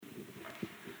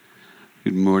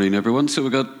Good morning, everyone. So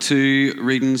we got two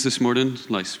readings this morning,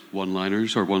 nice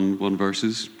one-liners or one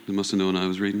verses. You must have known I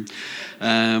was reading.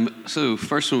 So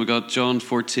first one we got John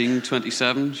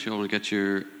 14:27. If you want to get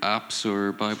your apps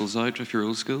or Bibles out if you're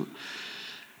old school.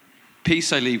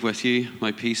 Peace I leave with you,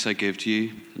 my peace I give to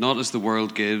you. Not as the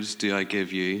world gives, do I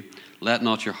give you. Let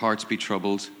not your hearts be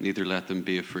troubled, neither let them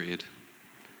be afraid.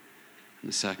 And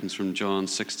the second's from John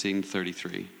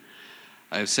 16:33.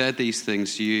 I have said these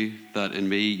things to you, that in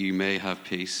me you may have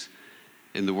peace.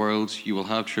 In the world you will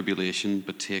have tribulation,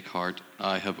 but take heart,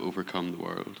 I have overcome the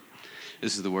world.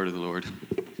 This is the word of the Lord.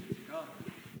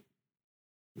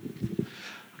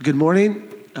 Good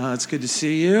morning. It's good to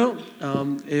see you.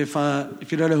 If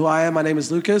you don't know who I am, my name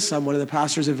is Lucas. I'm one of the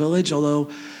pastors at Village, although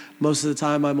most of the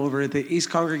time I'm over at the East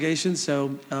congregation,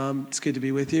 so it's good to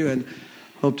be with you and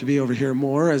hope to be over here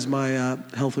more as my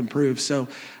health improves. So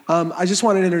I just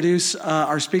wanted to introduce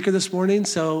our speaker this morning.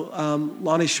 So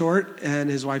Lonnie Short and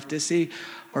his wife Dissy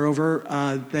are over.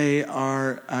 They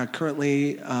are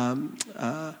currently,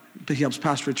 he helps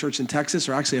pastor a church in Texas,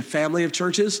 or actually a family of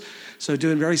churches. So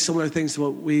doing very similar things to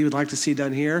what we would like to see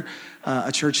done here.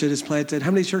 A church that is planted. How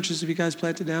many churches have you guys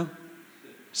planted now?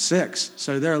 6.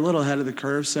 So they're a little ahead of the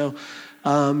curve. So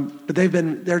but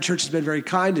their church has been very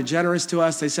kind and generous to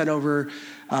us. They sent over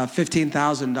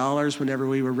 $15,000 whenever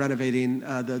we were renovating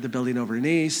the building over in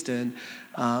East, and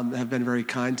have been very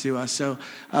kind to us. So,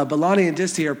 but Lonnie and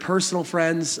Disty are personal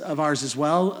friends of ours as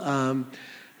well.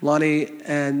 Lonnie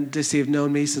and Disty have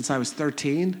known me since I was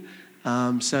 13.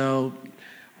 So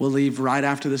we'll leave right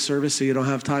after the service, so you don't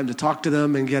have time to talk to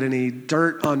them and get any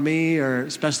dirt on me, or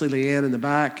especially Leanne in the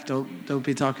back. Don't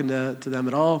be talking to them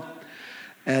at all.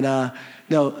 And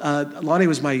Lonnie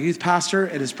was my youth pastor,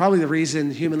 and is probably the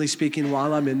reason, humanly speaking,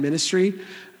 while I'm in ministry.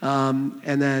 And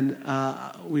then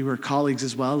we were colleagues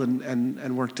as well,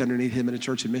 and worked underneath him in a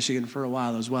church in Michigan for a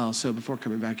while as well. So before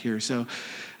coming back here, so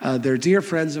they're dear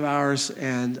friends of ours,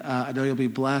 and I know you'll be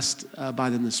blessed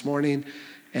by them this morning.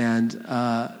 And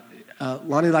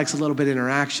Lonnie likes a little bit of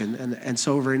interaction, and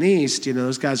so over in East,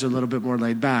 those guys are a little bit more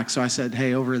laid back. So I said,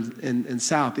 hey, over in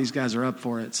South, these guys are up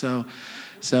for it.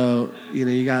 So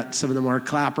you got some of the more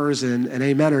clappers and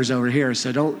ameners over here.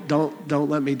 So don't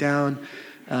let me down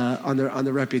on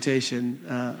the reputation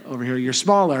over here. You're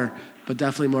smaller, but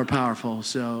definitely more powerful.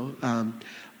 So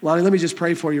Lonnie, let me just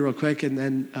pray for you real quick, and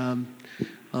then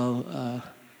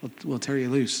we'll tear you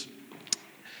loose.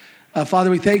 Father,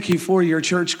 we thank you for your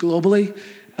church globally.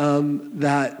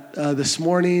 That this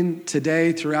morning,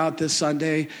 today, throughout this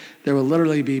Sunday, there will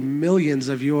literally be millions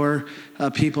of your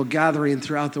people gathering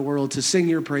throughout the world to sing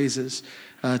your praises,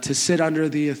 to sit under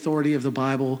the authority of the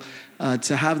Bible,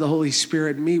 to have the Holy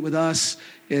Spirit meet with us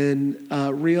in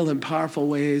real and powerful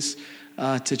ways,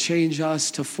 to change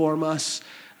us, to form us.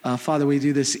 Father, we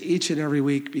do this each and every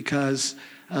week because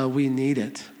we need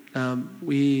it.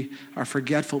 We are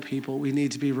forgetful people. We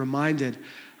need to be reminded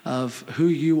of who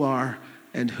you are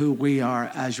and who we are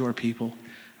as your people.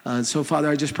 And so, Father,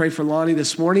 I just pray for Lonnie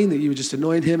this morning, that you would just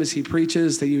anoint him as he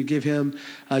preaches, that you would give him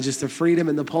just the freedom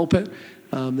in the pulpit,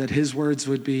 that his words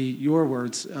would be your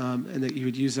words, and that you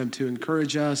would use them to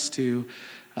encourage us, to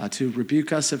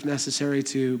rebuke us if necessary,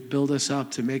 to build us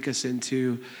up, to make us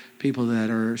into people that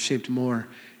are shaped more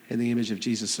in the image of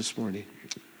Jesus this morning.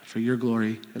 For your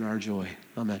glory and our joy.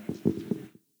 Amen.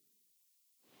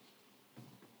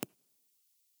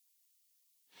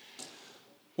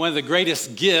 One of the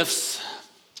greatest gifts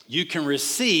you can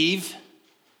receive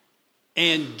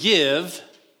and give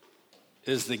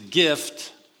is the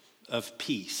gift of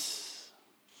peace.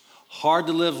 Hard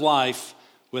to live life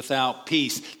without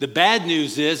peace. The bad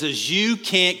news is you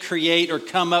can't create or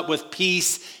come up with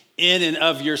peace in and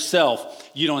of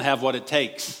yourself. You don't have what it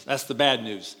takes. That's the bad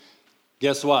news.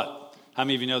 Guess what? How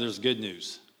many of you know there's good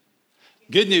news?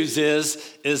 Good news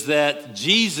is that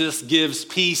Jesus gives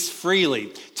peace freely.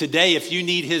 Today, if you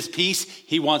need his peace,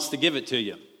 he wants to give it to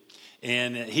you.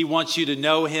 And he wants you to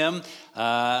know him.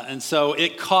 And so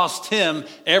it cost him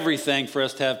everything for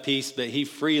us to have peace, but he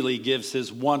freely gives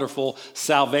his wonderful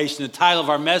salvation. The title of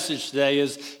our message today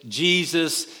is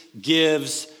Jesus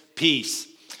Gives Peace.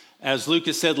 As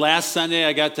Lucas said last Sunday,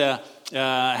 I got to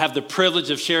have the privilege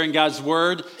of sharing God's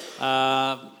word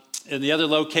in the other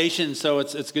location, so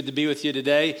it's good to be with you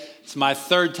today. It's my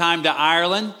third time to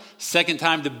Ireland, second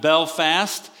time to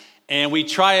Belfast, and we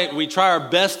try our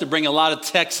best to bring a lot of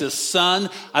Texas sun.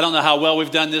 I don't know how well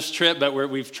we've done this trip, but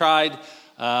we've tried.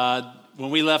 When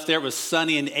we left there, it was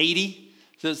sunny and 80,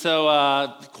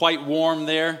 so quite warm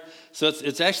there. So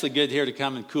it's actually good here to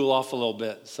come and cool off a little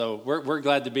bit. So we're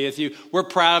glad to be with you. We're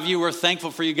proud of you. We're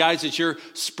thankful for you guys that you're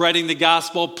spreading the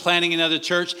gospel, planting another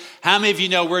church. How many of you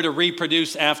know we're to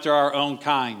reproduce after our own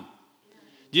kind?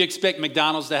 Do you expect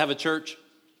McDonald's to have a church?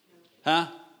 Huh?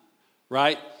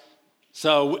 Right?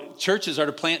 So churches are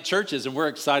to plant churches, and we're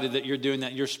excited that you're doing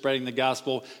that. You're spreading the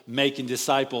gospel, making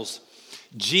disciples.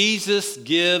 Jesus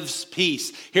gives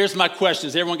peace. Here's my question.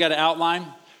 Has everyone got an outline?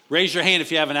 Raise your hand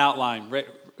if you have an outline.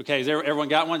 Okay, has everyone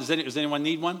got one? Does anyone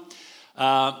need one?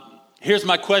 Here's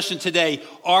my question today.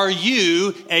 Are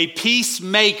you a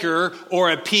peacemaker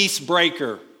or a peace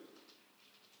breaker?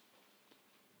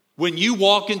 When you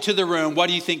walk into the room, what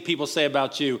do you think people say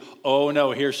about you? Oh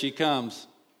no, here she comes.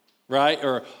 Right?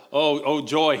 Or, oh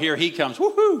joy, here he comes.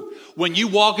 Woohoo! When you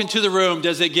walk into the room,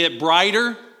 does it get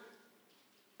brighter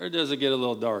or does it get a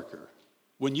little darker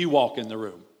when you walk in the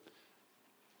room?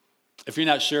 If you're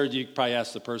not sure, you could probably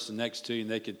ask the person next to you, and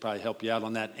they could probably help you out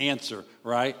on that answer,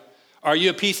 right? Are you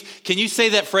a peace? Can you say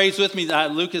that phrase with me?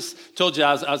 Lucas told you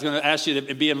I was going to ask you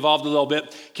to be involved a little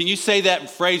bit. Can you say that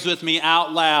phrase with me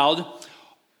out loud?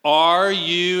 Are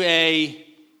you a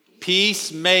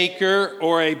peacemaker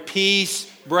or a peace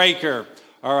breaker?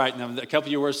 All right, now a couple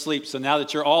of you were asleep, so now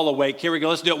that you're all awake, here we go.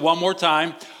 Let's do it one more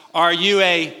time. Are you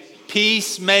a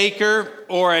peacemaker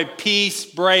or a peace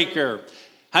breaker?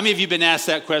 How many of you have been asked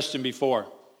that question before?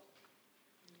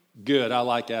 Good. I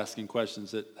like asking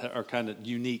questions that are kind of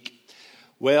unique.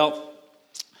 Well,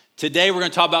 today we're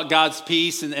going to talk about God's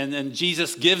peace, and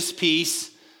Jesus gives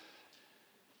peace.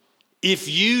 If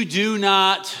you do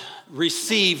not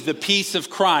receive the peace of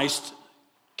Christ,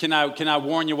 can I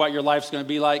warn you what your life's going to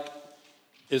be like?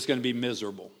 It's going to be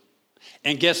miserable.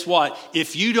 And guess what?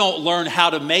 If you don't learn how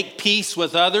to make peace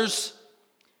with others,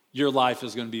 your life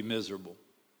is going to be miserable.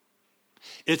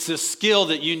 It's a skill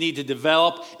that you need to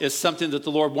develop. It's something that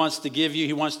the Lord wants to give you.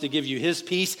 He wants to give you his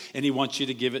peace, and he wants you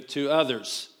to give it to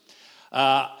others.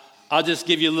 I'll just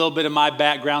give you a little bit of my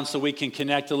background so we can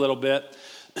connect a little bit.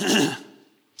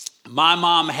 My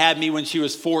mom had me when she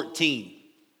was 14.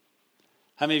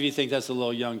 How many of you think that's a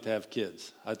little young to have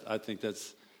kids? I think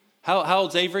that's... How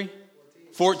old's Avery?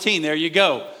 14, there you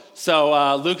go.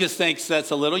 So Lucas thinks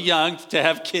that's a little young to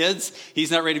have kids.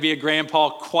 He's not ready to be a grandpa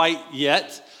quite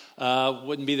yet.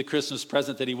 Wouldn't be the Christmas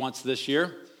present that he wants this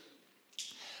year.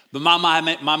 But my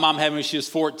mom had me when she was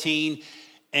 14,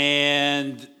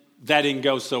 and that didn't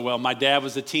go so well. My dad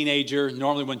was a teenager.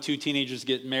 Normally when two teenagers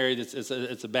get married,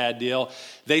 it's a bad deal.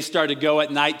 They started to go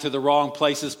at night to the wrong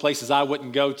places I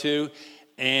wouldn't go to.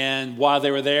 And while they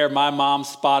were there, my mom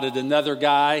spotted another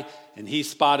guy, and he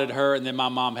spotted her, and then my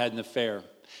mom had an affair.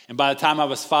 And by the time I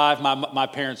was 5, my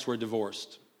parents were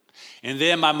divorced. And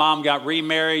then my mom got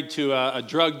remarried to a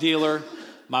drug dealer.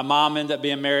 My mom ended up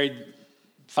being married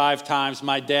 5 times.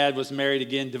 My dad was married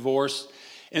again, divorced.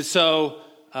 And so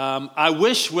I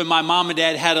wish when my mom and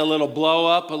dad had a little blow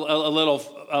up,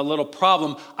 a little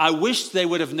problem, I wish they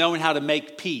would have known how to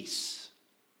make peace,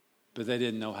 but they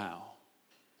didn't know how.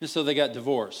 And so they got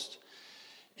divorced.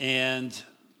 And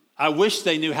I wish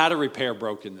they knew how to repair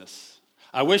brokenness.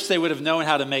 I wish they would have known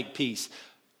how to make peace.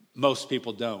 Most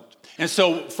people don't. And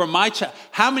so for my child,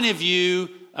 how many of you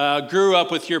grew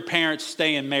up with your parents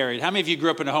staying married? How many of you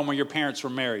grew up in a home where your parents were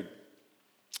married?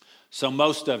 So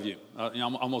most of you,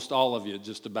 almost all of you,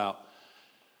 just about.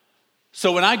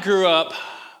 So when I grew up,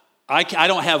 I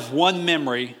don't have one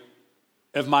memory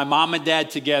of my mom and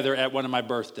dad together at one of my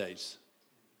birthdays.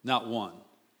 Not one.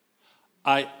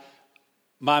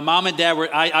 My mom and dad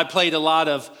I played a lot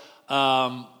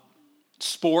of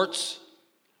sports.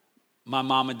 My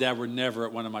mom and dad were never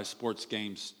at one of my sports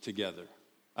games together.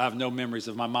 I have no memories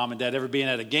of my mom and dad ever being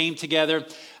at a game together.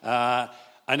 I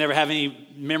never have any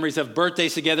memories of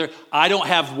birthdays together. I don't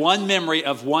have one memory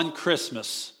of one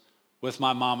Christmas with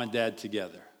my mom and dad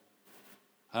together.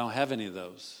 I don't have any of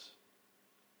those.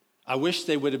 I wish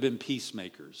they would have been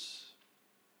peacemakers,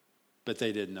 but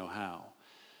they didn't know how.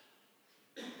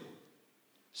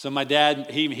 So my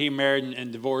dad, he married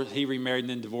and divorced. He remarried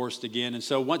and then divorced again. And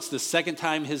so once the second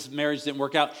time his marriage didn't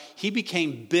work out, he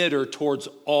became bitter towards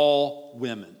all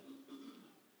women.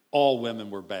 All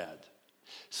women were bad.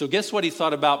 So guess what he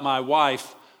thought about my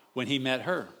wife when he met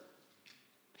her?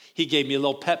 He gave me a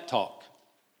little pep talk.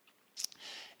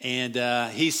 And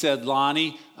he said,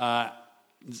 Lonnie,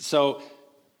 so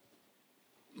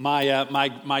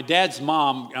my dad's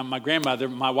mom, my grandmother,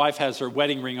 my wife has her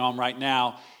wedding ring on right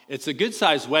now. It's a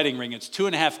good-sized wedding ring. It's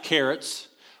 2.5 carats.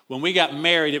 When we got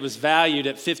married, it was valued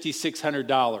at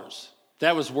 $5,600.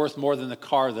 That was worth more than the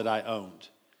car that I owned.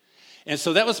 And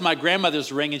so that was my grandmother's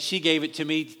ring, and she gave it to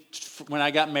me when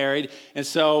I got married. And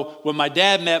so when my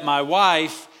dad met my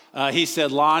wife, He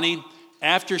said, Lonnie,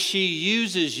 after she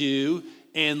uses you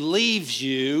and leaves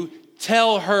you,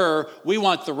 tell her we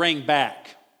want the ring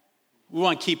back. We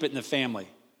want to keep it in the family.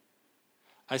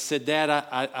 I said, Dad,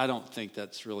 I don't think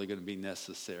that's really going to be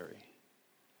necessary.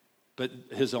 But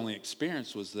his only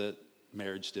experience was that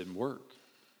marriage didn't work.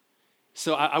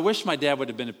 So I wish my dad would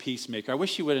have been a peacemaker. I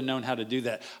wish he would have known how to do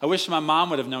that. I wish my mom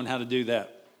would have known how to do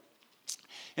that.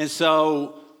 And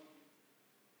so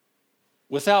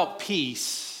without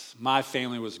peace, my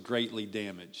family was greatly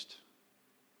damaged.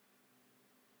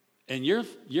 And your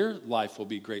life will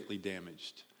be greatly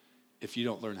damaged if you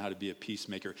don't learn how to be a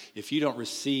peacemaker, if you don't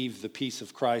receive the peace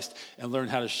of Christ and learn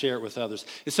how to share it with others.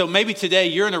 And so maybe today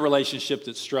you're in a relationship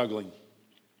that's struggling.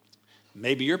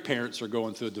 Maybe your parents are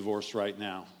going through a divorce right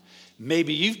now.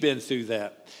 Maybe you've been through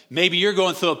that. Maybe you're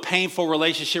going through a painful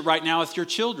relationship right now with your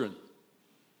children.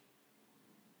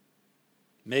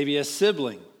 Maybe a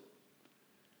sibling.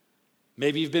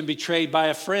 Maybe you've been betrayed by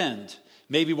a friend.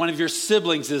 Maybe one of your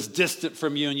siblings is distant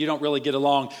from you and you don't really get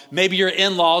along. Maybe your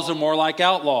in-laws are more like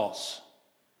outlaws.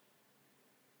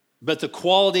 But the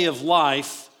quality of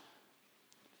life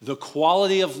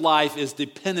is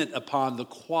dependent upon the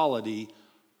quality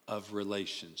of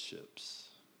relationships.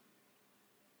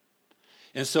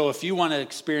 And so if you want to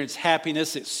experience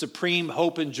happiness, it's supreme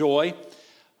hope and joy,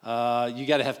 you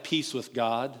got to have peace with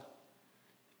God,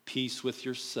 peace with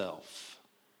yourself,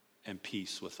 and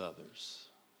peace with others.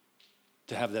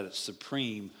 To have that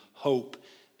supreme hope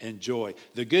and joy.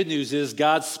 The good news is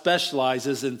God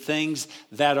specializes in things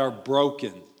that are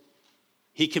broken.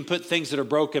 He can put things that are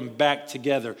broken back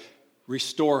together,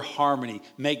 restore harmony,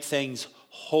 make things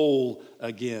whole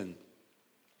again.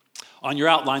 On your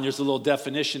outline, there's a little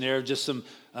definition there, just some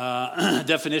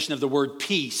definition of the word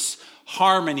peace,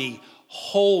 harmony,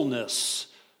 wholeness,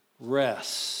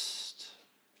 rest,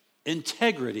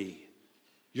 integrity.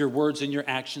 Your words and your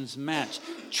actions match.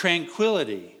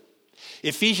 Tranquility.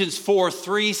 Ephesians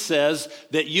 4:3 says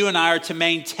that you and I are to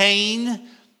maintain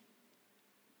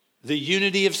the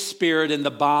unity of spirit and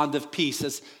the bond of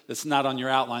peace. That's not on your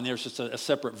outline. There's just a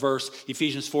separate verse.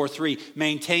 Ephesians 4:3.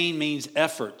 Maintain means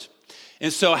effort.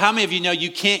 And so how many of you know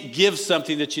you can't give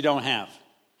something that you don't have?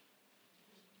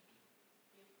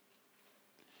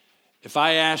 If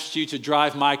I asked you to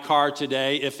drive my car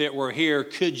today, if it were here,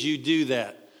 could you do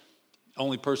that?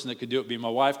 Only person that could do it would be my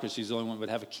wife because she's the only one that would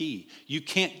have a key. You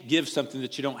can't give something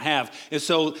that you don't have. And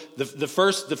so the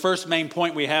first main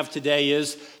point we have today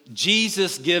is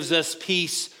Jesus gives us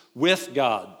peace with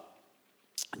God.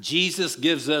 Jesus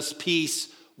gives us peace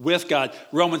with God.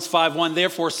 Romans 5:1,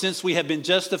 therefore, since we have been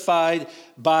justified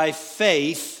by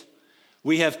faith,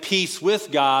 we have peace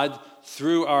with God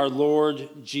through our Lord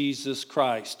Jesus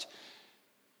Christ.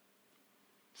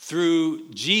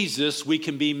 Through Jesus, we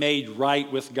can be made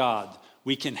right with God.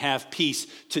 We can have peace.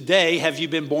 Today, have you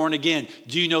been born again?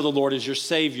 Do you know the Lord is your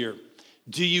Savior?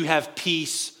 Do you have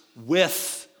peace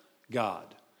with God?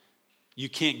 You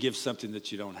can't give something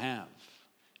that you don't have.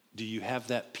 Do you have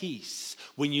that peace?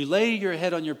 When you lay your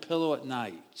head on your pillow at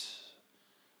night,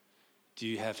 do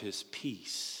you have His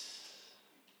peace?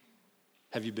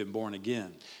 Have you been born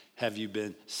again? Have you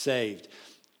been saved?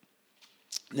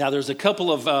 Now, there's a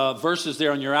couple of verses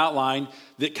there on your outline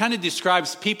that kind of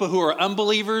describes people who are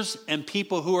unbelievers and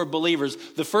people who are believers.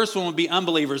 The first one would be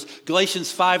unbelievers.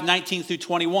 Galatians 5:19 through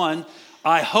 21.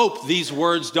 I hope these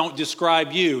words don't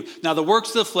describe you. Now, the works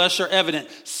of the flesh are evident: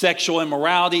 sexual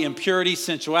immorality, impurity,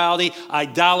 sensuality,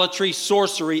 idolatry,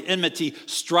 sorcery, enmity,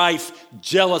 strife,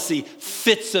 jealousy,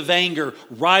 fits of anger,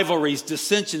 rivalries,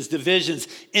 dissensions, divisions,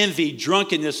 envy,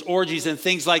 drunkenness, orgies, and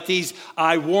things like these.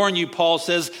 I warn you, Paul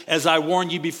says, as I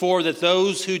warned you before, that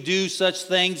those who do such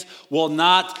things will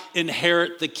not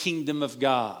inherit the kingdom of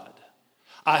God.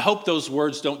 I hope those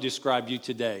words don't describe you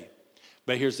today.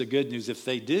 But here's the good news. If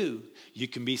they do, you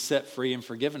can be set free and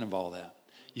forgiven of all that.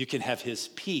 You can have His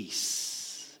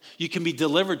peace. You can be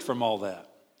delivered from all that.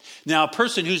 Now, a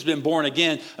person who's been born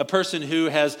again, a person who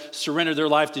has surrendered their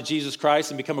life to Jesus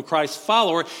Christ and become a Christ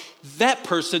follower, that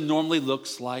person normally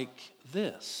looks like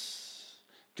this.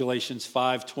 Galatians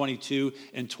 5:22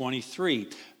 and 23.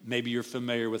 Maybe you're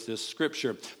familiar with this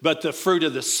scripture. But the fruit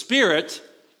of the Spirit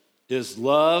is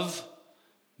love,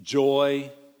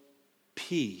 joy,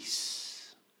 peace,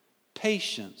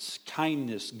 patience,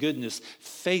 kindness, goodness,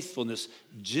 faithfulness,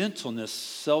 gentleness,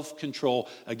 self-control.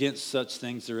 Against such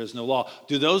things there is no law.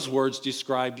 Do those words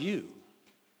describe you?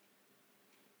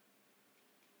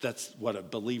 That's what a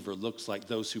believer looks like,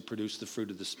 those who produce the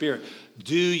fruit of the Spirit.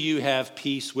 Do you have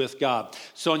peace with God?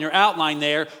 So in your outline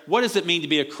there, what does it mean to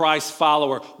be a Christ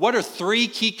follower? What are 3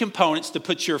 key components to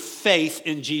put your faith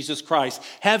in Jesus Christ?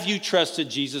 Have you trusted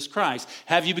Jesus Christ?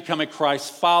 Have you become a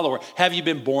Christ follower? Have you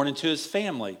been born into his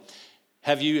family?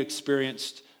 Have you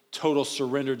experienced total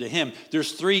surrender to him?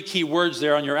 There's 3 key words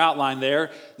there on your outline there.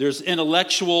 There's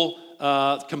intellectual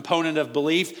component of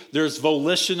belief, there's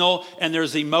volitional, and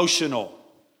there's emotional.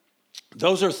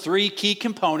 Those are 3 key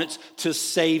components to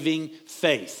saving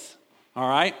faith. All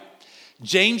right?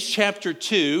 James chapter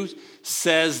 2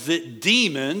 says that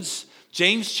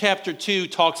James chapter 2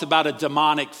 talks about a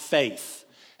demonic faith.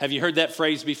 Have you heard that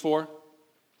phrase before?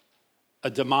 A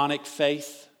demonic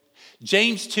faith?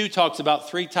 James 2 talks about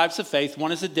 3 types of faith.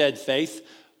 One is a dead faith,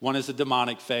 one is a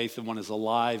demonic faith, and one is a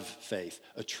live faith,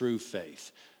 a true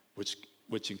faith,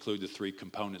 which include the 3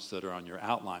 components that are on your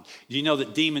outline. Do you know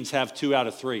that demons have 2 out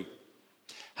of 3?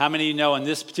 How many of you know in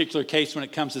this particular case when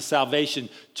it comes to salvation,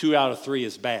 2 out of 3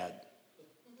 is bad,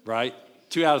 right?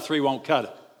 2 out of 3 won't cut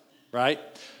it, right?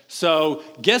 So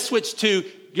guess which two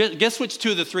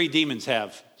of the 3 demons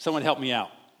have? Someone help me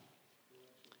out.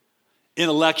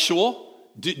 Intellectual.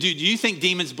 Do you think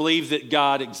demons believe that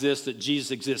God exists, that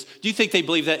Jesus exists? Do you think they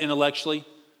believe that intellectually?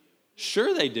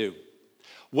 Sure they do.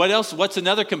 What else? What's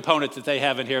another component that they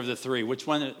have in here of the 3? Which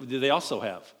one do they also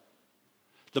have?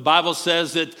 The Bible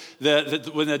says that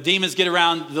when the demons get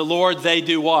around the Lord, they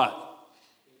do what?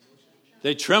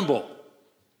 They tremble.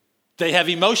 They have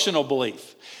emotional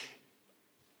belief.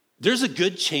 There's a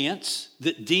good chance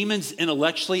that demons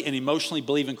intellectually and emotionally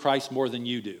believe in Christ more than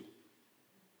you do.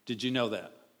 Did you know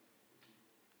that?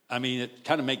 I mean, it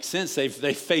kind of makes sense. They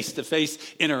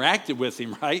face-to-face interacted with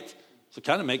him, right? So it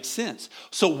kind of makes sense.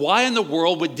 So why in the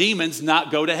world would demons not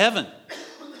go to heaven?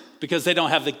 Because they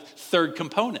don't have the 3rd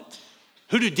component.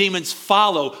 Who do demons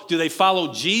follow? Do they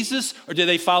follow Jesus or do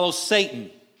they follow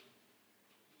Satan?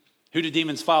 Who do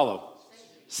demons follow?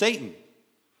 Satan.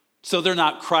 So they're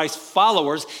not Christ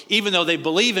followers. Even though they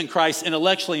believe in Christ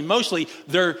intellectually, emotionally,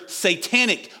 they're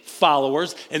satanic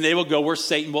followers, and they will go where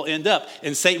Satan will end up.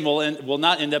 And Satan will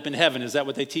not end up in heaven. Is that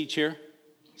what they teach here?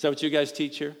 Is that what you guys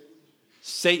teach here?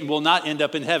 Satan will not end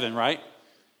up in heaven, right?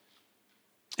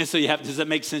 And so does that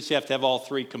make sense? You have to have all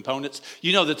 3 components.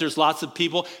 You know that there's lots of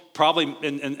people, probably,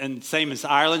 and same as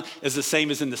Ireland, is the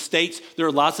same as in the States. There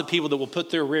are lots of people that will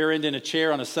put their rear end in a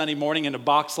chair on a Sunday morning in a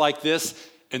box like this,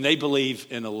 and they believe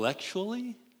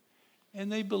intellectually,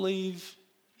 and they believe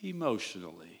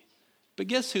emotionally. But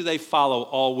guess who they follow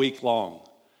all week long?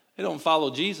 They don't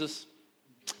follow Jesus,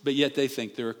 but yet they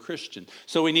think they're a Christian.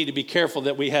 So we need to be careful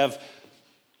that we have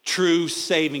true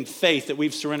saving faith, that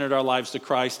we've surrendered our lives to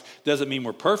Christ. Doesn't mean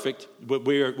we're perfect, but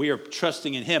we are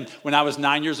trusting in him. When I was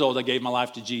 9 years old, I gave my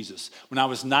life to Jesus. When I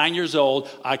was 9 years old,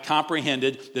 I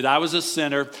comprehended that I was a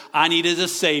sinner. I needed a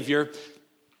Savior.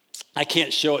 I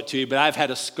can't show it to you, but I've had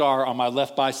a scar on my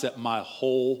left bicep my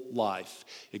whole life.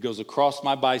 It goes across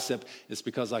my bicep. It's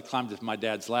because I climbed into my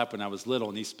dad's lap when I was little,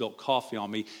 and he spilled coffee on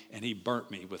me, and he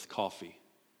burnt me with coffee.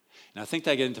 And I think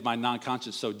that got into my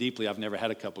non-conscious so deeply, I've never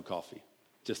had a cup of coffee.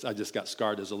 I just got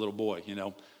scarred as a little boy, you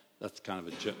know. That's kind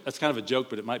of a joke. That's kind of a joke,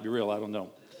 but it might be real. I don't know.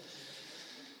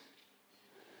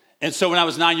 And so when I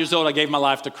was 9 years old, I gave my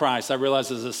life to Christ. I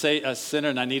realized as a sinner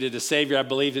and I needed a Savior. I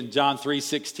believed in John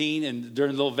 3:16. And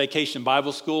during a little vacation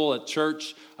Bible school at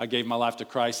church, I gave my life to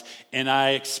Christ. And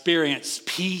I experienced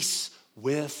peace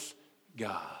with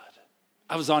God.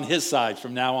 I was on his side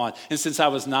from now on. And since I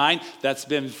was 9, that's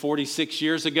been 46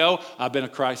 years ago, I've been a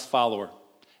Christ follower.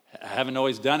 I haven't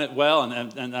always done it well,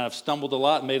 and I've stumbled a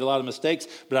lot and made a lot of mistakes,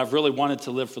 but I've really wanted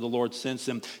to live for the Lord since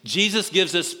then. Jesus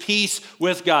gives us peace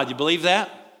with God. You believe that?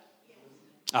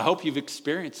 I hope you've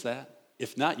experienced that.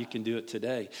 If not, you can do it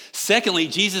today. Secondly,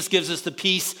 Jesus gives us the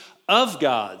peace of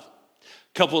God.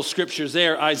 A couple of scriptures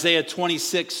there. Isaiah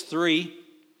 26:3.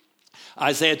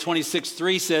 Isaiah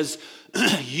 26:3 says,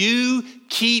 "You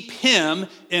keep him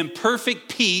in perfect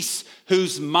peace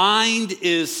whose mind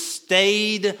is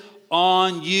stayed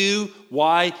on you."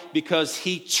 Why? Because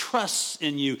he trusts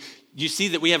in you. You see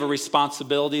that we have a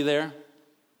responsibility there?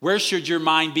 Where should your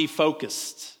mind be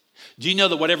focused? Do you know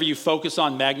that whatever you focus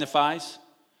on magnifies?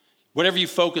 Whatever you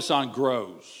focus on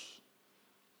grows.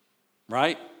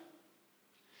 Right?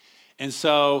 And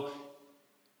so,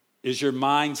 is your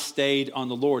mind stayed on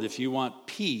the Lord? If you want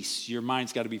peace, your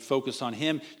mind's got to be focused on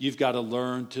him. You've got to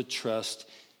learn to trust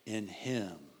in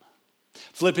him.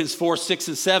 Philippians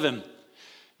 4:6-7.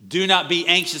 "Do not be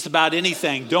anxious about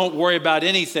anything. Don't worry about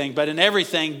anything. But in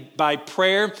everything, by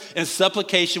prayer and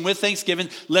supplication with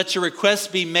thanksgiving, let your requests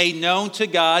be made known to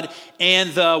God.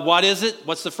 And what is it?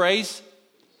 What's the phrase?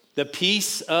 The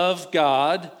peace of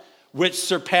God, which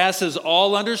surpasses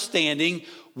all understanding,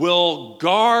 will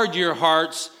guard your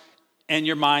hearts and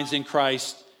your minds in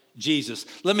Christ Jesus.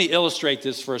 Let me illustrate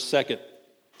this for a second.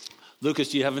 Lucas,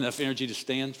 do you have enough energy to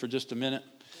stand for just a minute?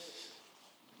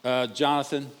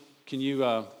 Jonathan, can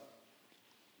you...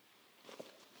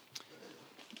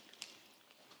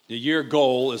 Your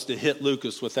goal is to hit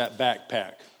Lucas with that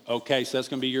backpack. Okay, so that's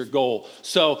going to be your goal.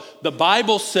 So the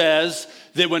Bible says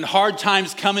that when hard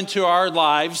times come into our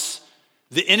lives,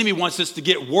 the enemy wants us to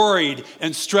get worried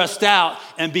and stressed out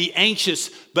and be anxious.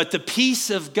 But the peace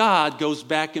of God goes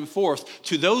back and forth.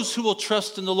 To those who will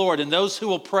trust in the Lord and those who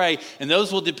will pray and those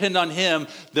who will depend on Him,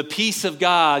 the peace of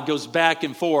God goes back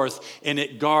and forth and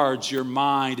it guards your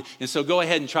mind. And so go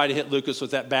ahead and try to hit Lucas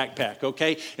with that backpack,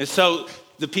 okay? And so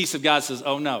the peace of God says,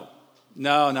 oh no,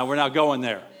 we're not going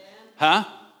there. Huh?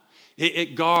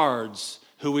 It guards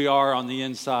who we are on the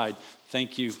inside.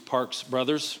 Thank you, Parks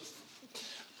Brothers.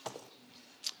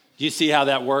 Do you see how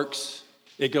that works?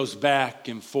 It goes back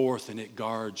and forth and it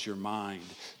guards your mind.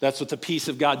 That's what the peace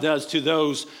of God does to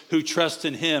those who trust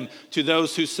in Him, to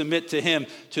those who submit to Him,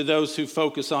 to those who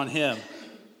focus on Him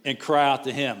and cry out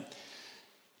to Him.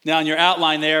 Now, in your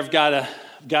outline there, I've got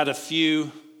a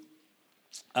few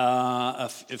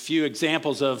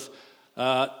examples of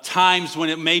times when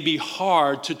it may be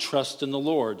hard to trust in the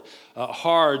Lord,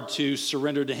 hard to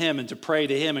surrender to Him and to pray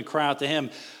to Him and cry out to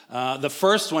Him. The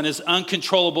first one is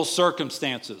uncontrollable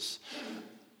circumstances.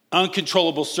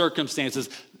 Uncontrollable circumstances.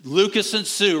 Lucas and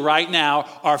Sue right now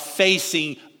are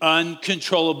facing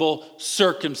uncontrollable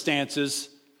circumstances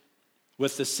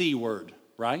with the C word,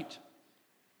 right?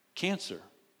 Cancer.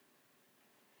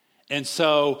 And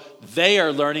so they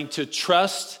are learning to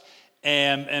trust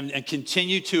and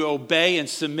continue to obey and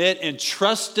submit and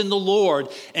trust in the Lord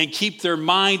and keep their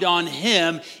mind on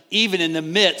Him even in the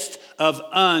midst of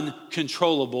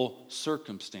uncontrollable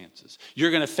circumstances. You're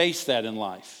going to face that in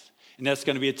life. And that's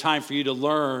going to be a time for you to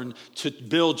learn to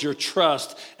build your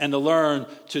trust and to learn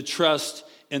to trust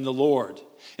in the Lord.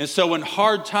 And so when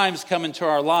hard times come into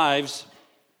our lives,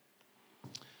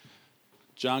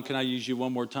 John, can I use you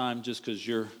one more time just because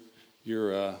you're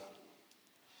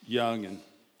young and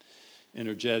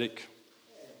energetic?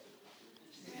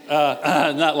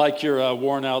 Not like you're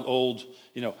worn out old,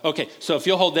 Okay, so if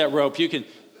you'll hold that rope, you can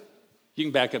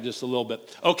back up just a little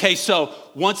bit. Okay, so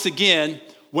once again,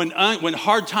 when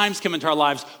hard times come into our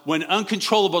lives, when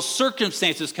uncontrollable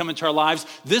circumstances come into our lives,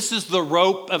 this is the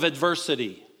rope of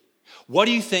adversity. What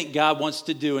do you think God wants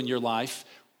to do in your life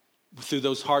through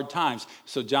those hard times?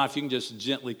 So John, if you can just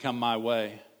gently come my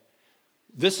way.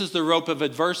 This is the rope of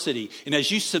adversity. And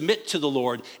as you submit to the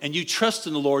Lord and you trust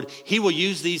in the Lord, He will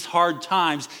use these hard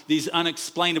times, these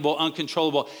unexplainable,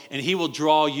 uncontrollable, and He will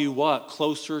draw you what?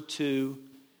 Closer to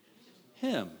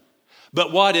Him.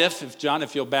 But what if John,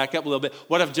 if you'll back up a little bit,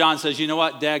 what if John says, you know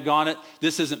what, daggone it,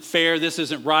 this isn't fair, this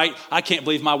isn't right, I can't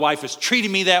believe my wife is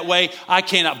treating me that way, I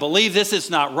cannot believe this, it's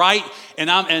not right,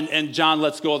 and John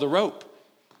lets go of the rope.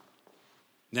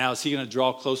 Now, is he going to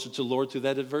draw closer to the Lord through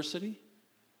that adversity?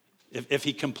 If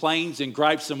he complains and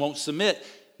gripes and won't submit,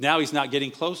 now he's not getting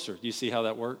closer. Do you see how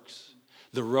that works?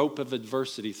 The rope of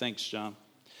adversity. Thanks, John.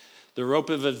 The rope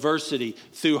of adversity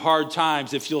through hard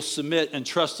times. If you'll submit and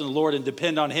trust in the Lord and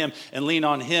depend on Him and lean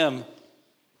on Him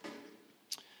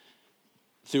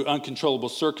through uncontrollable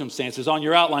circumstances. On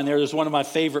your outline there's one of my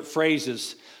favorite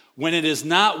phrases. When it is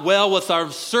not well with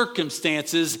our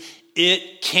circumstances,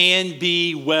 it can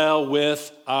be well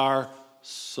with our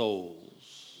souls.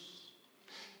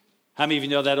 How many of you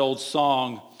know that old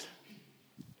song,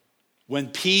 when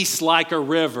peace like a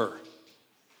river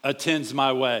attends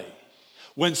my way,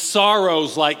 when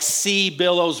sorrows like sea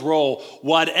billows roll,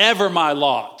 whatever my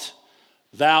lot,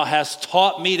 thou hast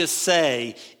taught me to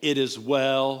say, it is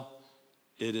well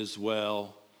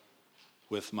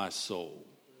with my soul.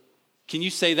 Can you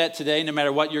say that today, no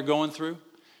matter what you're going through?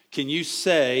 Can you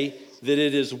say that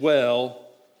it is well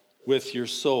with your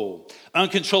soul?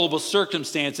 Uncontrollable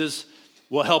circumstances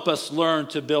will help us learn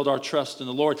to build our trust in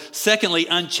the Lord. Secondly,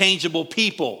 unchangeable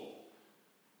people.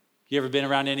 You ever been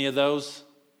around any of those?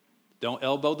 Don't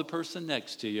elbow the person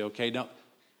next to you, okay?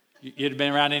 You've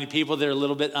been around any people that are a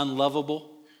little bit unlovable,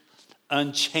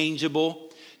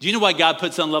 unchangeable? Do you know why God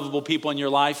puts unlovable people in your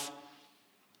life?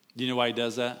 Do you know why He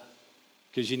does that?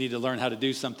 Because you need to learn how to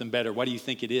do something better. What do you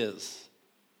think it is?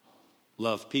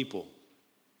 Love people.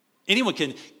 Anyone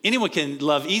can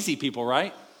love easy people,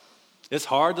 right? It's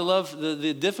hard to love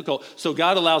the difficult. So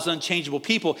God allows unchangeable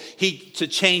people to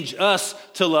change us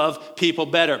to love people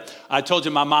better. I told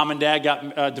you my mom and dad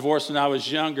got divorced when I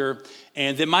was younger.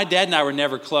 And then my dad and I were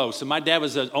never close. And my dad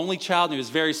was the only child and he was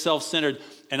very self-centered.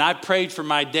 and I prayed for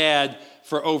my dad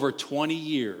for over 20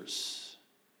 years.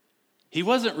 He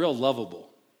wasn't real lovable.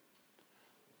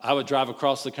 I would drive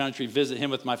across the country, visit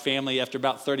him with my family. After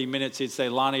about 30 minutes, he'd say,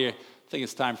 Lonnie, I think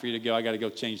it's time for you to go. I got to go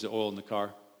change the oil in the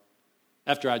car.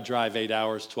 After I'd drive 8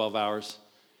 hours, 12 hours,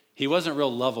 he wasn't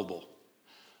real lovable.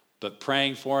 But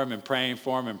praying for him and praying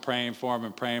for him and praying for him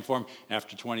and praying for him,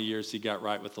 after 20 years, he got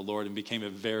right with the Lord and became a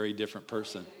very different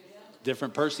person.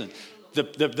 Different person.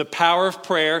 The power of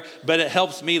prayer, but it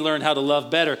helps me learn how to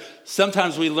love better.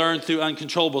 Sometimes we learn through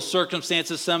uncontrollable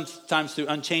circumstances, sometimes through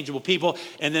unchangeable people,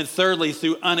 and then thirdly,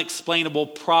 through unexplainable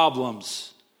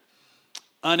problems.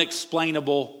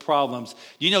 Unexplainable problems.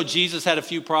 You know Jesus had a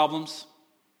few problems?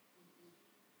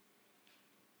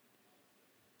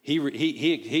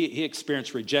 He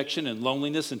experienced rejection and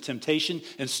loneliness and temptation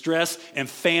and stress and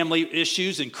family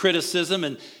issues and criticism,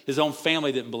 and his own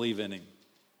family didn't believe in him.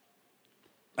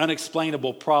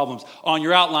 Unexplainable problems. On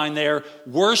your outline there,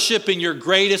 worship in your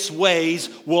greatest ways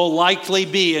will likely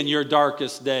be in your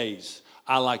darkest days.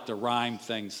 I like to rhyme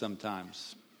things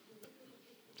sometimes.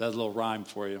 That's a little rhyme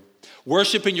for you.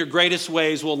 Worship in your greatest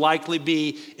ways will likely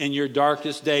be in your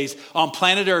darkest days. On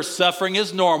planet Earth, suffering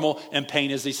is normal and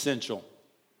pain is essential.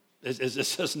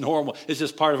 It's just normal. It's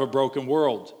just part of a broken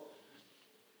world.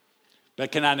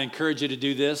 But can I encourage you to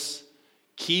do this?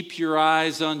 Keep your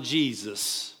eyes on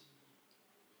Jesus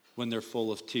when they're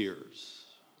full of tears.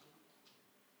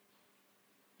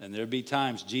 And there'll be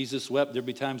times Jesus wept. There'll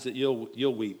be times that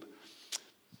you'll weep.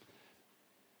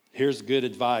 Here's good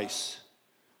advice.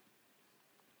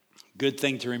 Good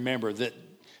thing to remember, that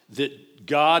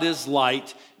God is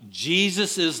light,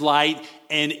 Jesus is light,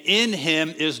 and in him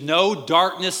is no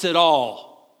darkness at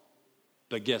all.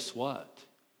 But guess what?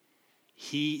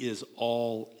 He is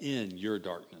all in your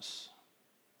darkness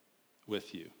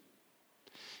with you.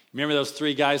 Remember those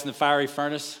three guys in the fiery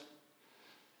furnace?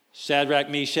 Shadrach,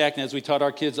 Meshach, and as we taught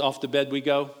our kids, off to bed we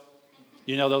go.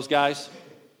 You know those guys?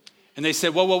 And they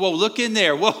said, whoa, look in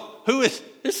there. Whoa,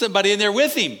 there's somebody in there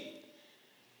with him.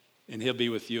 And he'll be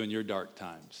with you in your dark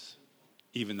times,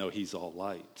 even though he's all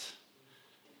light.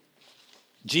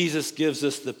 Jesus gives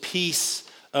us the peace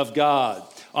of God.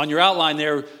 On your outline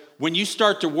there, when you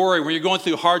start to worry, when you're going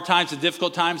through hard times and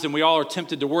difficult times, and we all are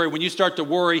tempted to worry, when you start to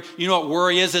worry, you know what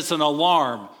worry is? It's an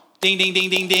alarm. Ding, ding, ding,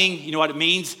 ding, ding. You know what it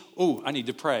means? Oh, I need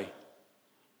to pray.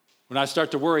 When I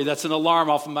start to worry, that's an alarm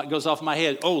goes off in my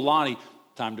head. Oh, Lonnie,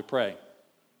 time to pray.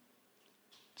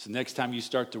 So next time you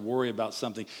start to worry about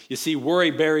something, you see,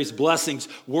 worry buries blessings,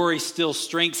 worry steals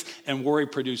strengths, and worry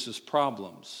produces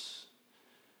problems.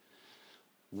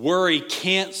 Worry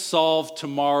can't solve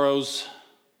tomorrow's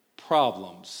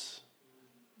problems,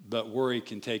 but worry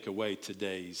can take away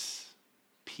today's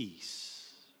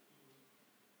peace.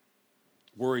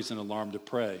 Worry's an alarm to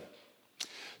pray.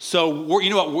 So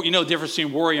you know the difference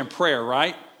between worry and prayer,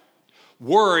 right?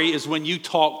 Worry is when you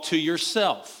talk to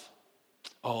yourself.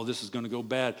 Oh, this is going to go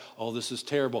bad. Oh, this is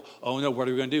terrible. Oh, no, what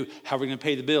are we going to do? How are we going to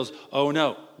pay the bills? Oh,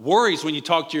 no. Worry is when you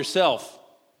talk to yourself.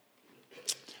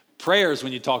 Prayer is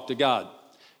when you talk to God.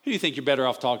 Who do you think you're better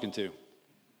off talking to?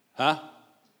 Huh?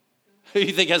 Who do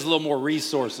you think has a little more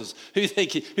resources? Who do you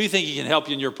think he can help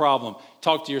you in your problem?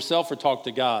 Talk to yourself or talk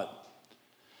to God?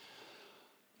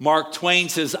 Mark Twain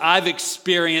says, I've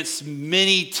experienced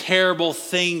many terrible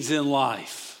things in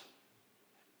life,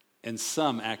 and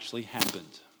some actually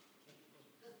happened.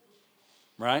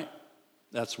 Right?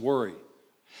 That's worry.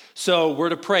 So we're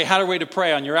to pray. How are we to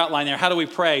pray? On your outline there, how do we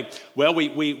pray? Well,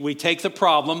 we take the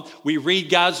problem, we read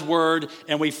God's word,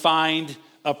 and we find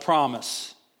a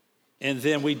promise. And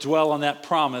then we dwell on that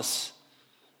promise,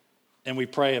 and we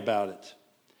pray about it.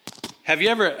 Have you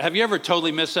ever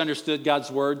totally misunderstood God's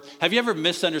word? Have you ever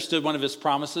misunderstood one of his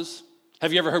promises?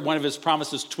 Have you ever heard one of his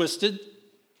promises twisted?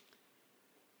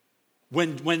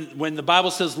 When the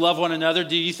Bible says love one another,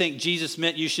 do you think Jesus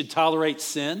meant you should tolerate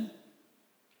sin?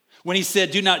 When he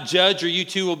said do not judge or you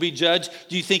too will be judged,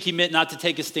 do you think he meant not to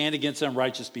take a stand against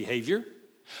unrighteous behavior?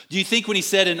 Do you think when he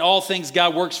said in all things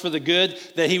God works for the good,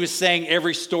 that he was saying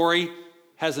every story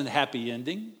has a happy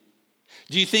ending?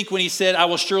 Do you think when he said I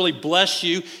will surely bless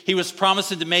you, he was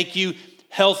promising to make you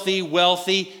healthy,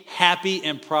 wealthy, happy,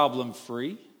 and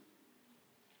problem-free?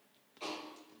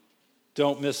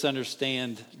 Don't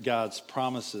misunderstand God's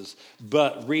promises,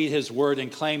 but read his word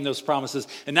and claim those promises.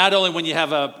 And not only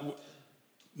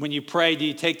when you pray, do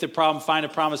you take the problem, find a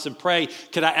promise, and pray?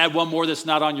 Could I add one more that's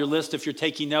not on your list if you're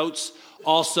taking notes?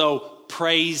 Also,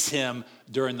 praise him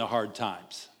during the hard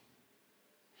times.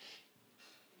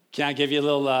 Can I give you a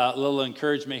little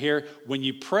encouragement here? When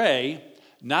you pray,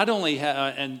 not only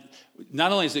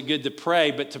is it good to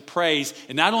pray, but to praise.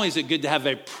 And not only is it good to have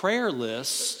a prayer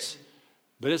list,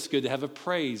 But it's good to have a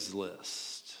praise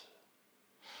list.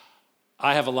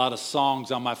 I have a lot of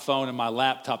songs on my phone and my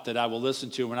laptop that I will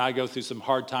listen to when I go through some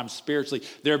hard times spiritually.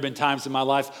 There have been times in my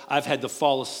life I've had to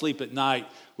fall asleep at night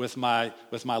with my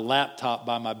laptop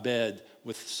by my bed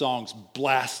with songs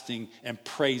blasting and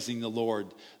praising the Lord.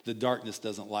 The darkness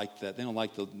doesn't like that. They don't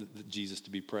like the Jesus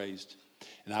to be praised.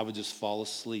 And I would just fall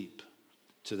asleep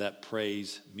to that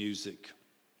praise music.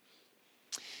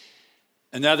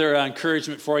 Another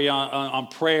encouragement for you on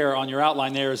prayer on your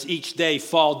outline there is each day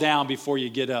fall down before you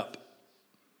get up.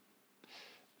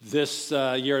 This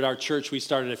year at our church, we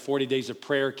started a 40 Days of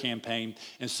Prayer campaign.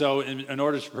 And so in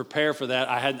order to prepare for that,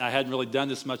 I hadn't really done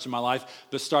this much in my life.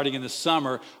 But starting in the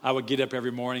summer, I would get up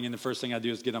every morning, and the first thing I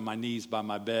do is get on my knees by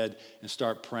my bed and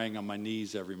start praying on my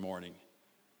knees every morning.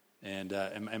 And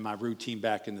my routine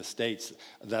back in the States,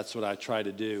 that's what I try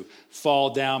to do.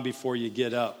 Fall down before you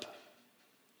get up.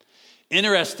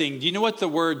 Interesting. Do you know what the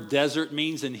word desert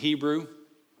means in Hebrew?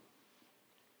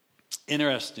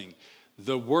 Interesting.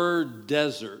 The word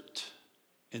desert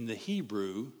in the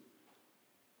Hebrew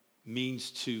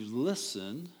means to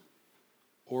listen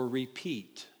or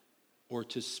repeat or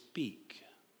to speak.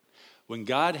 When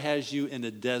God has you in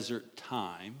a desert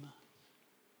time,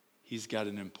 He's got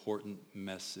an important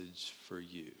message for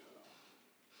you.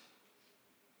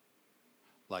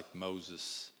 Like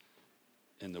Moses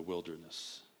in the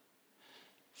wilderness.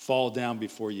 Fall down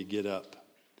before you get up.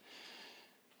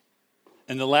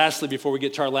 And then lastly, before we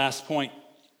get to our last point,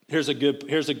 here's a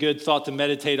good thought to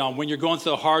meditate on. When you're going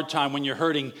through a hard time, when you're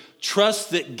hurting,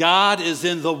 trust that God is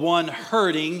in the one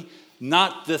hurting,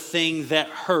 not the thing that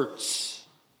hurts.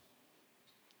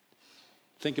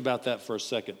 Think about that for a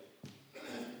second.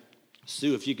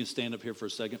 Sue, if you can stand up here for a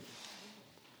second.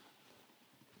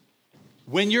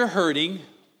 When you're hurting,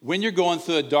 when you're going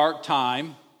through a dark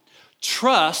time,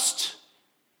 trust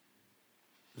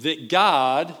that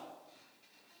God,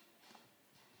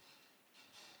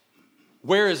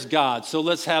 where is God? So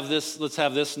let's have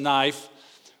this knife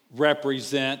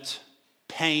represent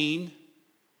pain,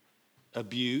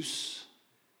 abuse,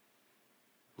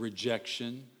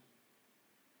 rejection,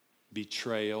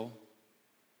 betrayal,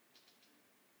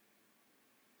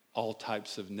 all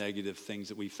types of negative things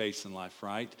that we face in life,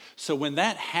 right? So when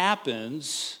that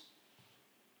happens,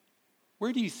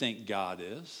 where do you think God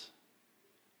is?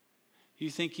 You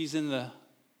think He's in the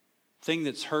thing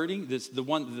that's hurting, that's the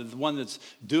one that's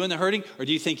doing the hurting, or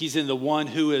do you think He's in the one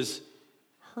who is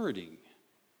hurting?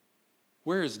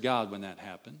 Where is God when that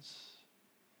happens?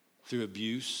 Through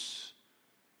abuse,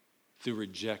 through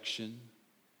rejection,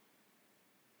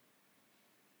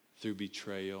 through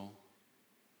betrayal,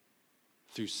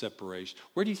 through separation.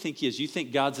 Where do you think He is? Do you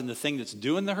think God's in the thing that's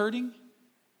doing the hurting?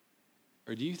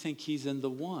 Or do you think He's in the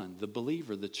one, the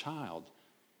believer, the child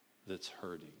that's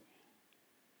hurting?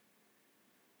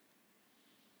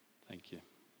 Thank you.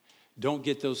 Don't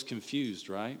get those confused,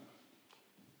 right?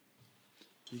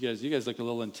 You guys look a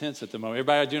little intense at the moment.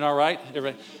 Everybody doing all right?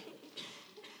 Everybody?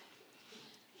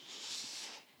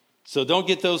 So don't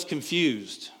get those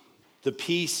confused. The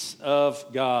peace of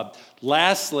God.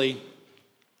 Lastly,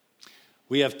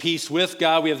 we have peace with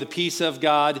God. We have the peace of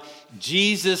God.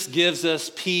 Jesus gives us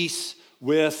peace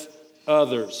with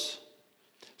others.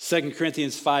 2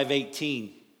 Corinthians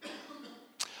 5:18.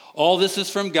 All this is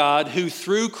from God, who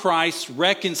through Christ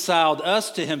reconciled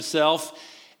us to Himself.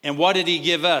 And what did He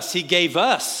give us? He gave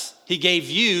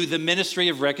you the ministry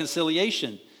of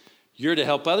reconciliation. You're to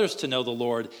help others to know the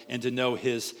Lord and to know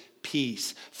His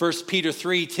peace. 1 Peter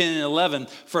 3:10 and 11.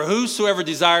 For whosoever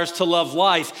desires to love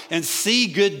life and see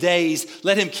good days,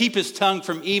 let him keep his tongue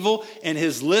from evil and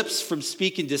his lips from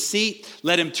speaking deceit.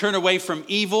 Let him turn away from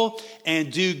evil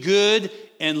and do good,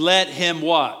 and let him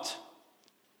what?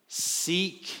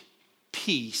 Seek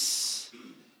peace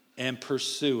and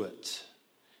pursue it.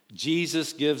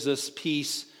 Jesus gives us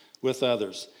peace with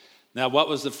others. Now, what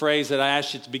was the phrase that I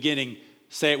asked you at the beginning?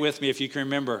 Say it with me if you can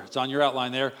remember. It's on your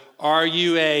outline there. Are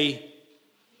you a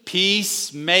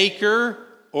peacemaker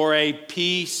or a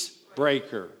peace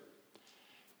breaker?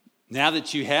 Now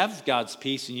that you have God's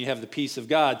peace and you have the peace of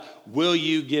God, will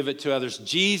you give it to others?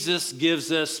 Jesus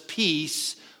gives us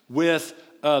peace with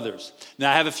others.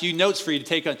 Now, I have a few notes for you to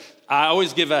take on. I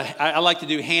like to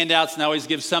do handouts, and I always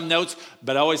give some notes,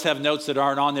 but I always have notes that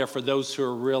aren't on there for those who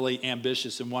are really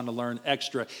ambitious and want to learn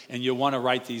extra. And you'll want to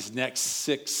write these next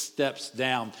 6 steps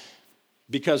down,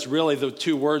 because really the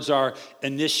 2 words are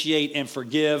initiate and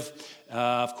forgive.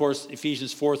 Of course,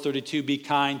 Ephesians 4:32, be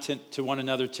kind to one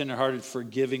another, tenderhearted,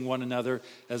 forgiving one another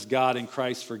as God in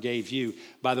Christ forgave you.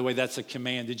 By the way, that's a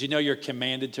command. Did you know you're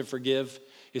commanded to forgive?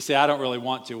 You say, I don't really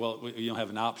want to. Well, you don't have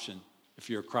an option. If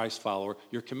you're a Christ follower,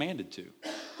 you're commanded to.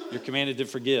 You're commanded to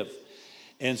forgive.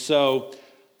 And so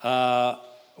I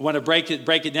want to break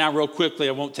it down real quickly.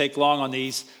 I won't take long on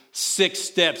these 6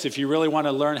 steps. If you really want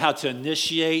to learn how to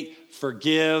initiate,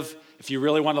 forgive, if you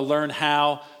really want to learn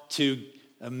how to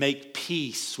make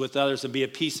peace with others and be a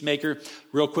peacemaker,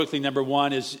 real quickly, number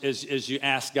 1 is you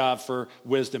ask God for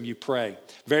wisdom. You pray.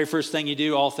 Very first thing you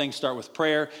do, all things start with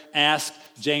prayer. Ask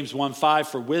James 1:5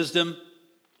 for wisdom.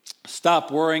 Stop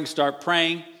worrying, start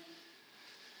praying.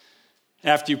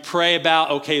 After you pray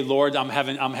about, okay, Lord, I'm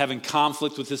having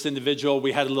conflict with this individual.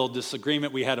 We had a little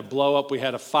disagreement. We had a blow up. We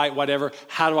had a fight, whatever.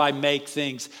 How do I make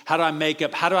things? How do I make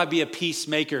up? How do I be a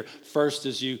peacemaker? First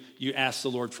is you ask the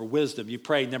Lord for wisdom. You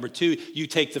pray. Number 2, you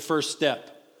take the first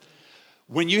step.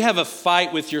 When you have a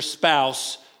fight with your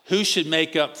spouse, who should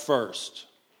make up first?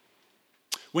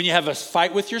 When you have a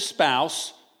fight with your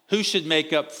spouse, who should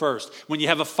make up first? When you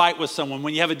have a fight with someone,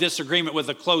 when you have a disagreement with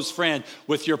a close friend,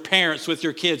 with your parents, with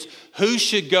your kids, who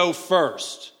should go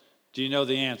first? Do you know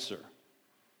the answer?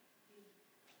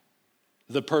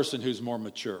 The person who's more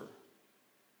mature.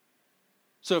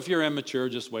 So if you're immature,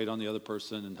 just wait on the other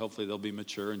person and hopefully they'll be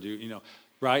mature and do,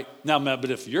 right? Now,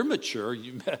 but if you're mature,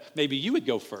 maybe you would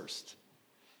go first,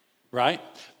 right?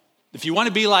 If you want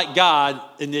to be like God,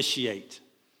 initiate.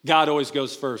 God always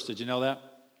goes first. Did you know that?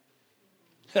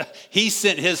 He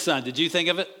sent his son. Did you think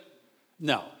of it?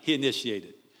 No, he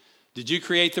initiated. Did you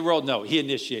create the world? No, he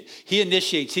initiates. He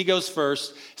initiates. He goes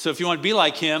first. So if you want to be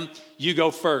like him, you go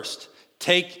first.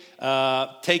 Take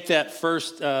that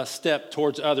first step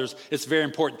towards others. It's very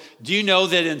important. Do you know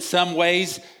that in some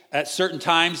ways, at certain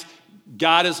times,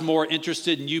 God is more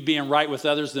interested in you being right with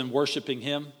others than worshiping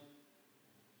him?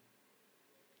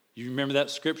 You remember that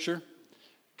scripture?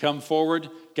 Come forward,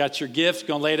 got your gift,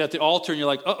 going to lay it at the altar, and you're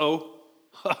like, uh-oh.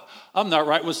 I'm not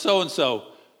right with so-and-so.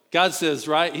 God says,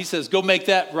 right? He says, go make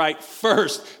that right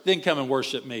first, then come and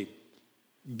worship me.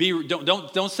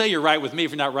 Don't say you're right with me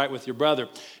if you're not right with your brother.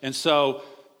 And so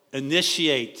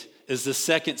initiate is the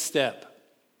second step.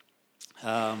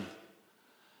 And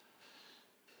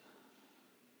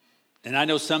I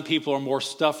know some people are more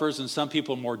stuffers and some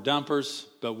people are more dumpers,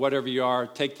 but whatever you are,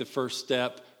 take the first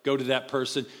step. Go to that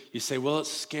person. You say, well, it's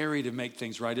scary to make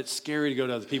things right. It's scary to go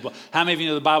to other people. How many of you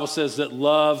know the Bible says that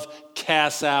love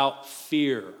casts out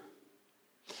fear?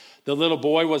 The little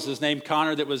boy, was his name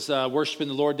Connor, that was worshiping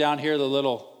the Lord down here. I don't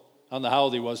know how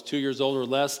old he was, 2 years old or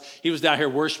less. He was down here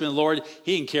worshiping the Lord.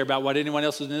 He didn't care about what anyone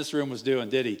else in this room was doing,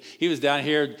 did he? He was down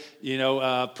here,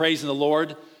 praising the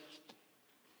Lord.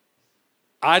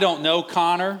 I don't know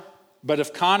Connor. But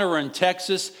if Connor were in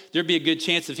Texas, there'd be a good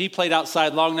chance if he played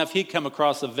outside long enough, he'd come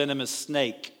across a venomous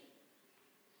snake.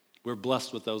 We're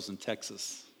blessed with those in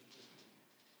Texas.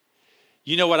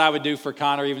 You know what I would do for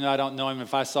Connor, even though I don't know him,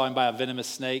 if I saw him by a venomous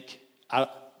snake?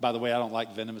 By the way, I don't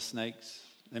like venomous snakes.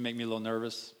 They make me a little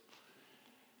nervous.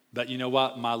 But you know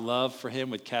what? My love for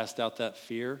him would cast out that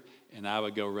fear, and I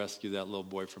would go rescue that little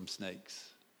boy from snakes.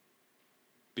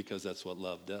 Because that's what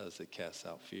love does. It casts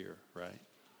out fear, right?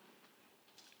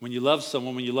 When you love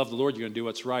someone, when you love the Lord, you're going to do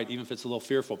what's right, even if it's a little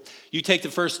fearful. You take the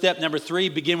first step. Number 3,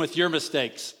 begin with your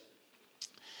mistakes.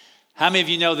 How many of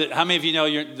you know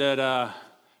that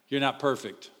you're not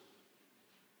perfect?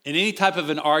 In any type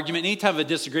of an argument, any type of a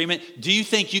disagreement, do you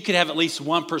think you could have at least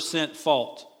 1%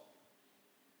 fault?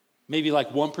 Maybe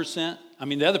like 1%? I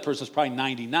mean, the other person's probably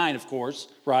 99, of course,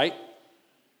 right?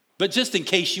 But just in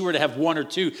case you were to have 1 or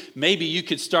 2, maybe you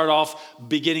could start off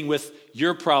beginning with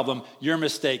your problem, your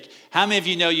mistake. How many of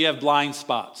you know you have blind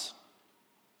spots?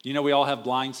 You know we all have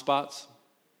blind spots?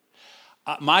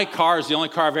 My car is the only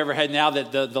car I've ever had now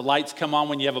that the lights come on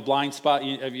when you have a blind spot.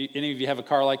 Any of you have a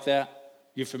car like that?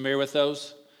 You familiar with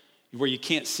those? Where you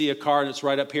can't see a car and it's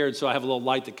right up here, and so I have a little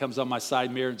light that comes on my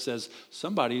side mirror and says,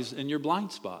 somebody's in your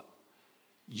blind spot.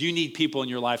 You need people in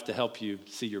your life to help you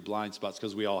see your blind spots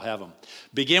because we all have them.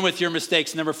 Begin with your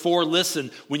mistakes. Number 4, listen.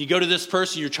 When you go to this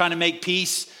person, you're trying to make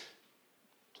peace.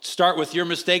 Start with your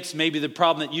mistakes, maybe the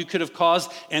problem that you could have caused,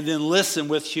 and then listen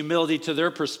with humility to their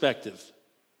perspective.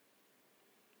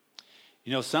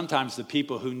 You know, sometimes the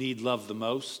people who need love the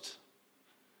most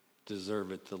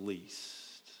deserve it the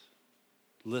least.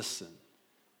 Listen.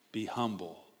 Be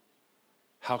humble.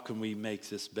 How can we make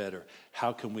this better?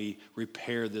 How can we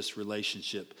repair this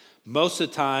relationship? Most of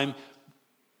the time,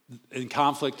 in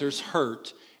conflict, there's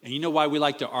hurt. And you know why we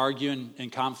like to argue in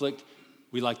conflict?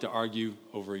 We like to argue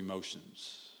over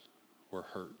emotions. We're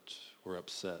hurt. We're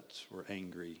upset. We're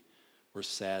angry. We're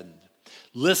saddened.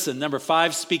 Listen, number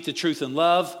 5, speak the truth in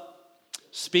love.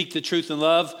 Speak the truth in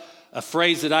love. A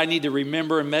phrase that I need to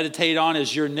remember and meditate on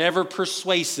is you're never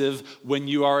persuasive when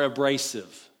you are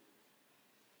abrasive.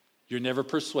 You're never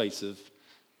persuasive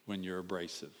when you're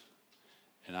abrasive.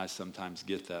 And I sometimes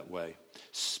get that way.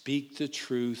 Speak the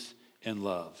truth in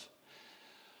love.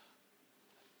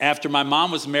 After my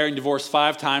mom was married and divorced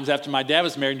 5 times, after my dad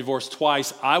was married and divorced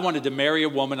twice, I wanted to marry a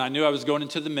woman. I knew I was going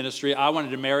into the ministry. I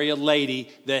wanted to marry a lady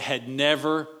that had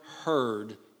never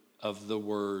heard of the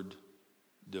word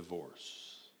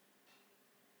divorce.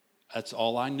 That's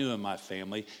all I knew in my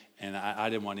family, and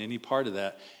I didn't want any part of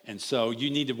that. And so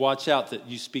you need to watch out that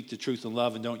you speak the truth in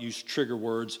love and don't use trigger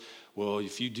words. Well,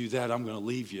 if you do that, I'm going to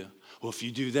leave you. Well, if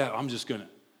you do that, I'm just going to...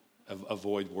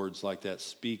 Avoid words like that.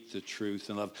 Speak the truth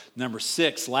in love. Number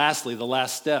 6, lastly, the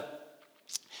last step.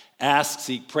 Ask,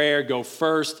 seek prayer, go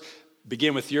first.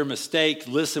 Begin with your mistake.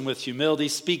 Listen with humility.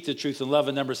 Speak the truth in love.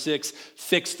 And number 6,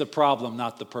 fix the problem,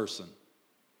 not the person.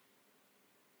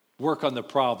 Work on the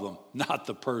problem, not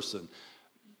the person.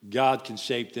 God can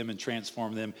shape them and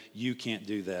transform them. You can't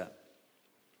do that.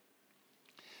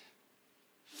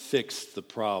 Fix the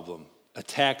problem.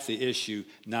 Attack the issue,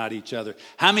 not each other.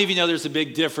 How many of you know there's a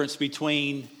big difference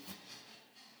between,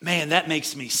 man, that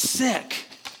makes me sick.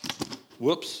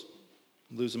 Whoops,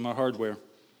 I'm losing my hardware.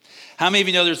 How many of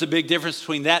you know there's a big difference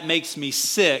between that makes me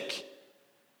sick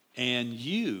and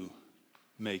you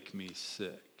make me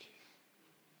sick?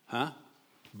 Huh?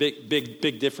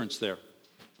 Big difference there.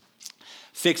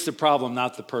 Fix the problem,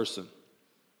 not the person.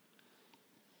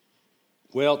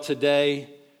 Well, today,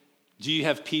 do you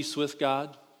have peace with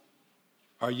God?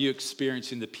 Are you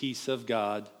experiencing the peace of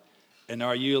God? And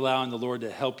are you allowing the Lord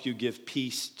to help you give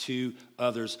peace to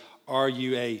others? Are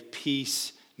you a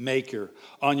peacemaker?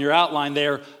 On your outline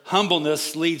there,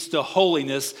 humbleness leads to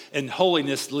holiness, and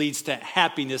holiness leads to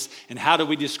happiness. And how do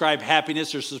we describe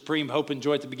happiness or supreme hope and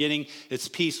joy at the beginning? It's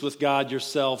peace with God,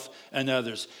 yourself, and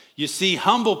others. You see,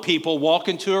 humble people walk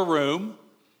into a room,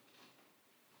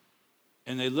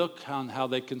 and they look on how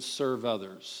they can serve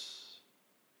others.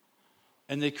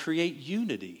 And they create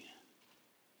unity.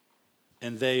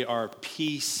 And they are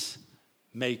peacemakers.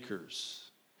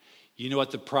 You know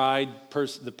what the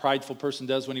prideful person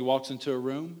does when he walks into a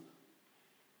room?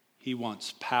 He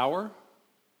wants power.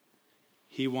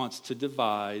 He wants to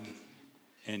divide.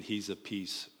 And he's a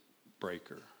peace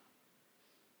breaker.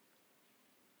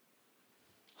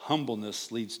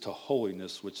 Humbleness leads to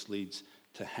holiness, which leads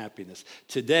to happiness.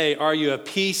 Today, are you a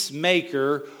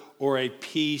peacemaker or a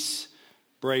peace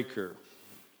breaker?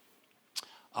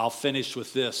 I'll finish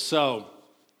with this. So,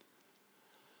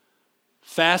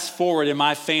 fast forward in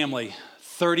my family,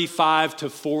 35 to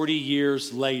 40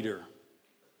 years later.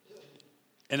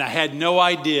 And I had no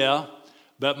idea,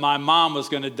 but my mom was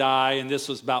going to die, and this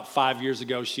was about 5 years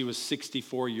ago. She was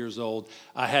 64 years old.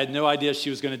 I had no idea she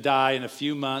was going to die in a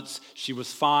few months. She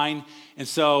was fine. And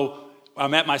so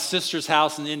I'm at my sister's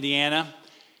house in Indiana,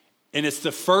 and it's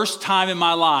the first time in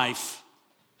my life,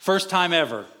 first time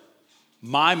ever,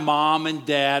 my mom and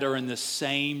dad are in the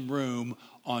same room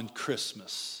on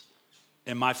Christmas.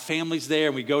 And my family's there,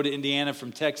 and we go to Indiana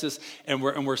from Texas, and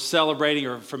we're celebrating,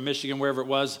 or from Michigan, wherever it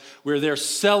was. We're there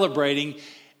celebrating,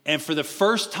 and for the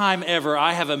first time ever,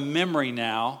 I have a memory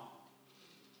now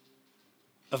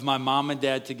of my mom and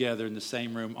dad together in the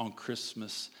same room on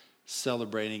Christmas,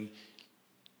 celebrating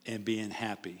and being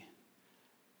happy.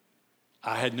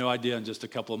 I had no idea in just a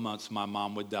couple of months my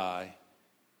mom would die.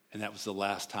 And that was the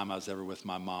last time I was ever with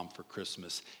my mom for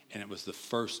Christmas. And it was the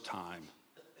first time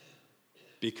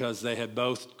because they had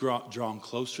both drawn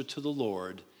closer to the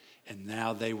Lord, and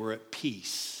now they were at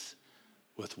peace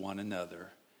with one another.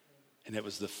 And it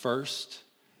was the first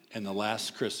and the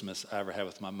last Christmas I ever had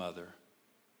with my mother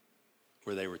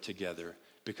where they were together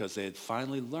because they had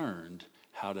finally learned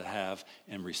how to have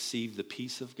and receive the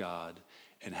peace of God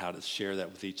and how to share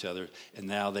that with each other. And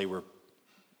now they were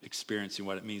experiencing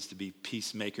what it means to be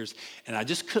peacemakers. And I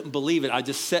just couldn't believe it. I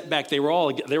just sat back. They were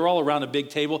all around a big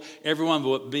table. Everyone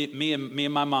but me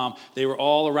and my mom, they were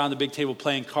all around the big table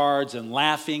playing cards and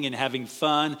laughing and having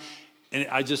fun. And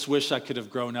I just wish I could have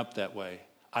grown up that way.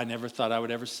 I never thought I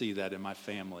would ever see that in my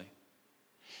family.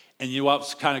 And you know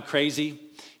what's kind of crazy?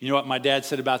 You know what my dad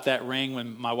said about that ring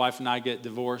when my wife and I get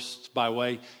divorced?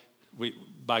 By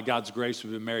God's grace,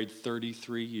 we've been married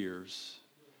 33 years.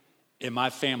 In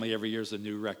my family, every year is a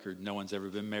new record. No one's ever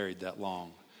been married that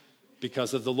long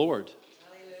because of the Lord.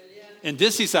 Hallelujah. In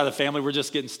Disney's side of the family, we're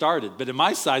just getting started. But in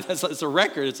my side, it's a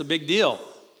record. It's a big deal.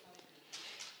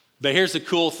 But here's the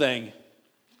cool thing.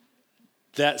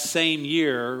 That same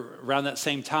year, around that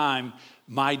same time,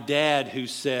 my dad who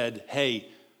said, hey,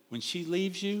 when she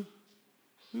leaves you,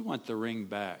 we want the ring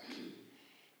back.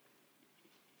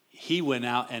 He went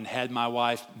out and had my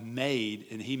wife made,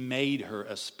 and he made her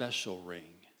a special ring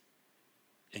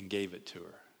and gave it to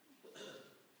her.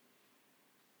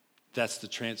 That's the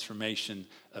transformation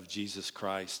of Jesus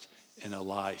Christ in a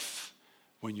life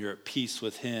when you're at peace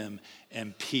with him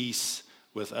and peace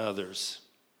with others.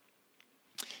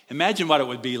 Imagine what it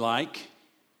would be like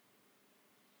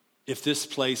if this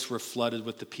place were flooded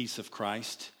with the peace of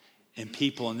Christ and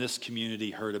people in this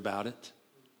community heard about it.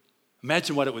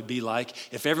 Imagine what it would be like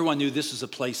if everyone knew this was a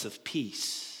place of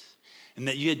peace and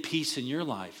that you had peace in your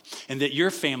life and that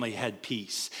your family had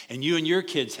peace and you and your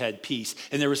kids had peace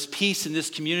and there was peace in this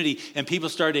community and people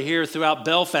started to hear throughout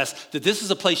Belfast that this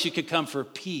is a place you could come for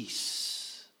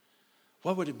peace.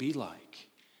 What would it be like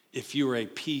if you were a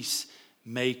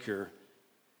peacemaker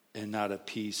and not a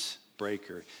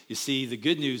peacebreaker? You see, the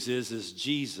good news is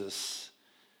Jesus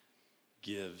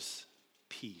gives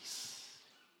peace.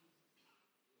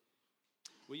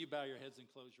 Will you bow your heads and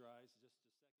close your eyes?